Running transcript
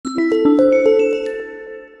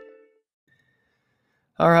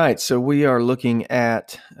All right, so we are looking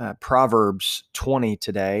at Proverbs 20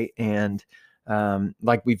 today, and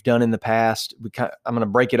like we've done in the past, I'm going to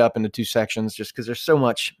break it up into two sections just because there's so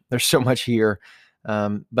much. There's so much here,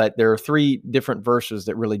 but there are three different verses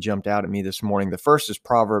that really jumped out at me this morning. The first is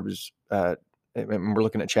Proverbs. And we're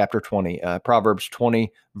looking at chapter 20, Proverbs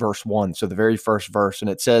 20, verse 1. So the very first verse,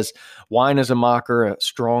 and it says, "Wine is a mocker, a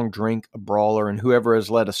strong drink, a brawler, and whoever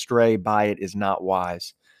is led astray by it is not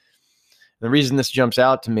wise." The reason this jumps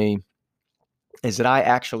out to me is that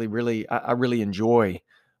I really enjoy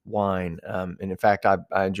wine, and in fact,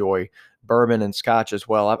 I enjoy bourbon and Scotch as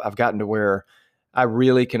well. I've gotten to where I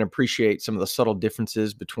really can appreciate some of the subtle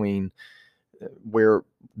differences between where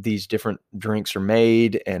these different drinks are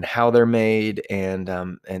made and how they're made, and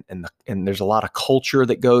there's a lot of culture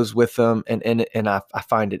that goes with them, and I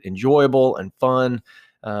find it enjoyable and fun.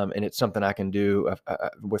 And it's something I can do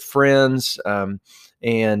with friends,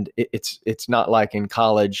 and it's not like in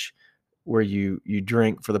college where you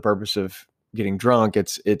drink for the purpose of getting drunk.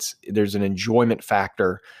 It's there's an enjoyment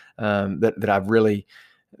factor that I've really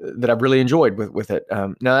enjoyed with it.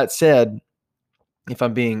 Now that said, if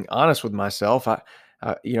I'm being honest with myself, over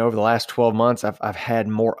the last 12 months, I've had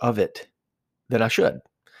more of it than I should,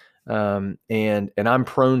 and I'm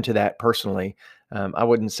prone to that personally. I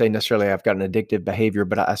wouldn't say necessarily I've got an addictive behavior,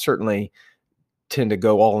 but I certainly tend to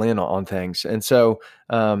go all in on things. And so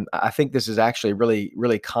I think this is actually really,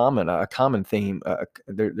 really common, a common theme.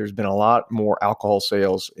 There's been a lot more alcohol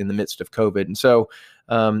sales in the midst of COVID. And so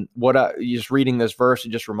just reading this verse, it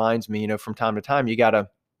just reminds me, from time to time, you gotta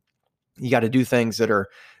do things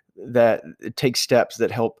that take steps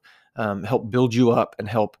that help build you up and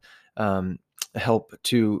help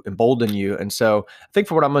to embolden you. And so I think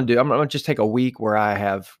for what I'm going to do, I'm going to just take a week where I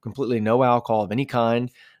have completely no alcohol of any kind,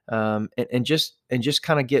 and just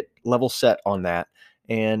kind of get level set on that,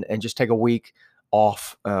 and just take a week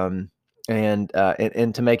off. And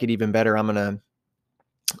to make it even better, I'm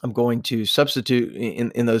going to substitute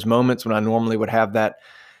in those moments when I normally would have that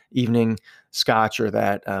evening Scotch or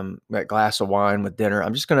that glass of wine with dinner.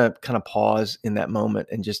 I'm just going to kind of pause in that moment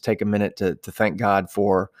and just take a minute to thank God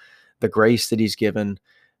for the grace that He's given,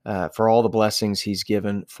 for all the blessings He's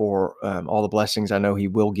given, for all the blessings I know He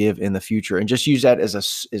will give in the future, and just use that as a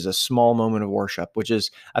small moment of worship, which is,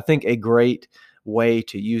 I think, a great way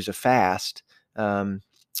to use a fast. For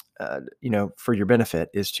your benefit,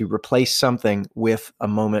 is to replace something with a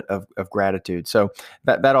moment of gratitude. So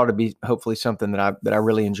that ought to be hopefully something that I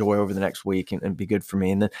really enjoy over the next week and be good for me.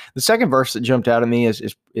 And then the second verse that jumped out at me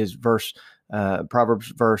is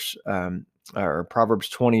Proverbs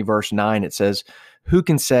 20 verse 9. It says, "Who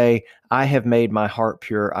can say, I have made my heart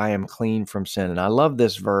pure, I am clean from sin?" And I love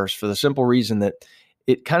this verse for the simple reason that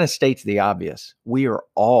it kind of states the obvious. We are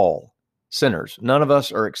all sinners. None of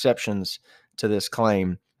us are exceptions to this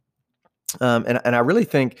claim. And I really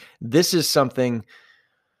think this is something,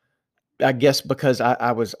 I guess, because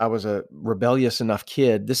I was a rebellious enough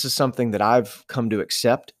kid. This is something that I've come to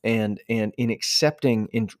accept, and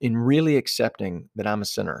in really accepting that I'm a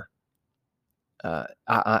sinner,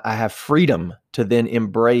 I have freedom to then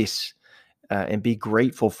embrace and be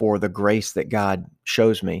grateful for the grace that God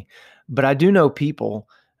shows me. But I do know people.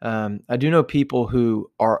 I do know people who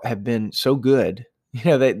have been so good.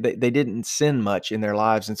 They didn't sin much in their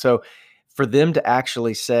lives, and so for them to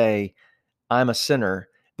actually say, "I'm a sinner,"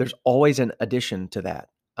 there's always an addition to that.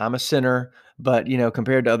 I'm a sinner, but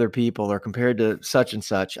compared to other people or compared to such and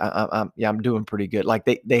such, I'm doing pretty good. Like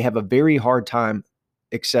they have a very hard time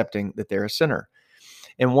accepting that they're a sinner.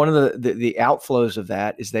 And one of the outflows of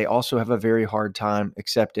that is they also have a very hard time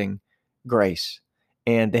accepting grace.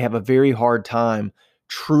 And they have a very hard time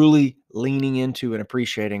truly leaning into and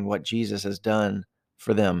appreciating what Jesus has done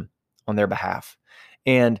for them on their behalf.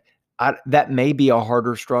 And that may be a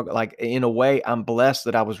harder struggle. Like, in a way, I'm blessed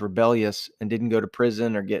that I was rebellious and didn't go to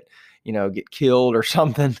prison or get killed or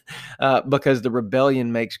something, because the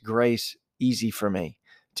rebellion makes grace easy for me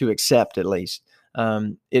to accept, at least.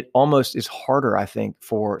 It almost is harder, I think,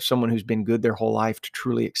 for someone who's been good their whole life to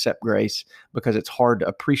truly accept grace, because it's hard to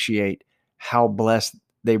appreciate how blessed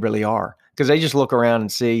they really are, because they just look around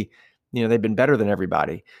and see, they've been better than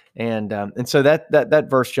everybody. And so that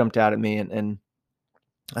verse jumped out at me, and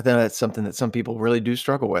I think that's something that some people really do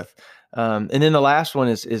struggle with. And then the last one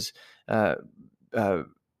is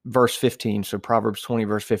verse 15. So Proverbs 20,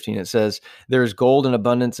 verse 15, it says, "There is gold in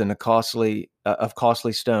abundance and of costly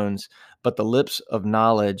stones, but the lips of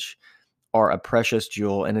knowledge are a precious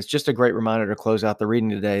jewel." And it's just a great reminder to close out the reading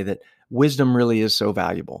today that wisdom really is so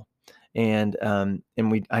valuable. And I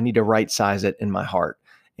need to right size it in my heart.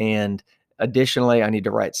 And additionally, I need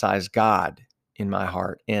to right size God in my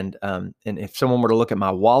heart. And if someone were to look at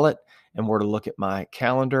my wallet and were to look at my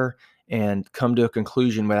calendar and come to a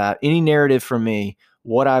conclusion without any narrative from me,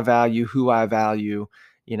 what I value, who I value,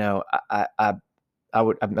 you know,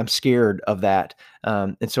 I'm scared of that.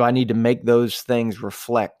 And so I need to make those things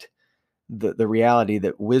reflect the reality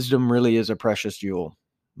that wisdom really is a precious jewel,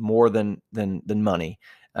 more than money,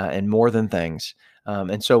 and more than things.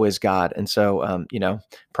 And so is God. And so,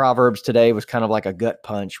 Proverbs today was kind of like a gut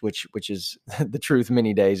punch, which is the truth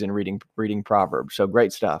many days in reading Proverbs. So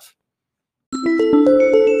great stuff.